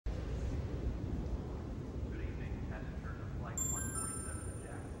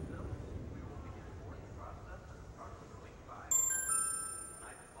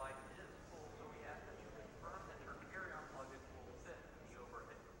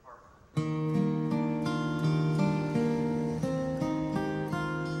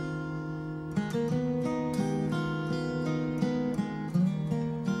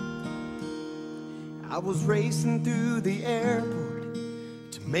was racing through the airport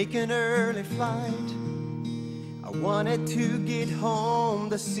to make an early flight. I wanted to get home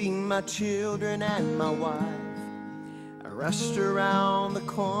to see my children and my wife. I rushed around the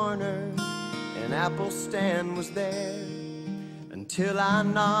corner, an apple stand was there. Until I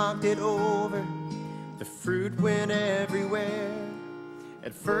knocked it over, the fruit went everywhere.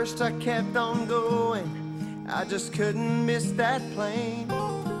 At first I kept on going, I just couldn't miss that plane.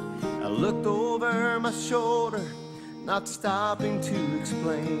 I looked over my shoulder, not stopping to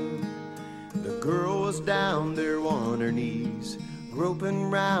explain. The girl was down there on her knees,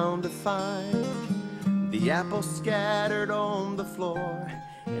 groping round to find the apples scattered on the floor.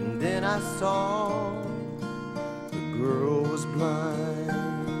 And then I saw the girl was blind.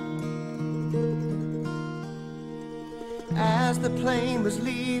 As the plane was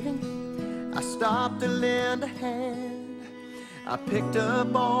leaving, I stopped to lend a hand. I picked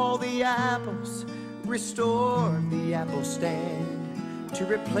up all the apples, restored the apple stand. To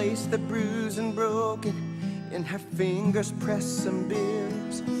replace the bruised and broken, in her fingers pressed some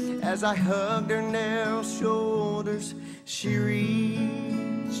bibs. As I hugged her narrow shoulders, she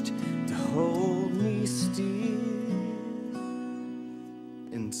reached to hold me still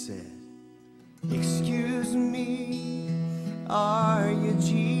and said, "Excuse me, are you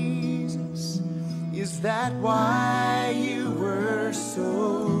Jesus? Is that why you were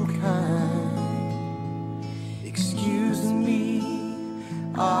so kind? Excuse me,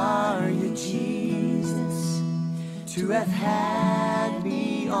 are you Jesus, to have had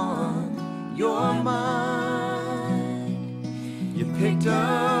me on your mind? You picked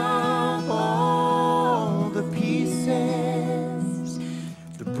up all the pieces,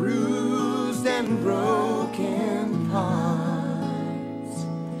 the bruised and broken parts.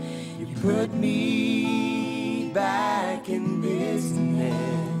 You put me back in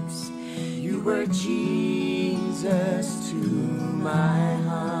business. You were Jesus to my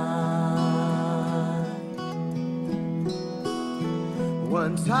heart.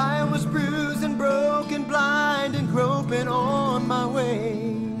 Once I was bruised and broken, blind and groping on my way,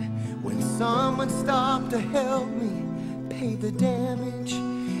 when someone stopped to help me, paid the damage,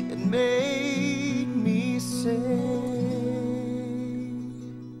 and made me say,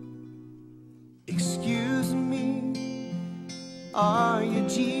 "Excuse me, are you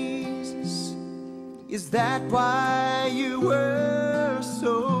Jesus? Is that why you were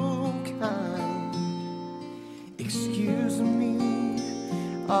so kind? Excuse me,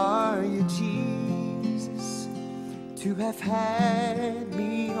 are you Jesus, to have had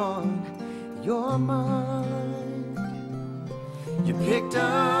me on your mind? You picked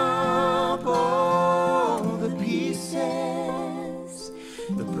up all the pieces,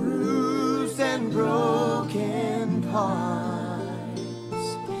 the bruised and broken parts.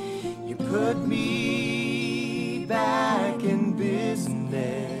 You put me back in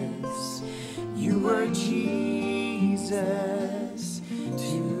business. You were Jesus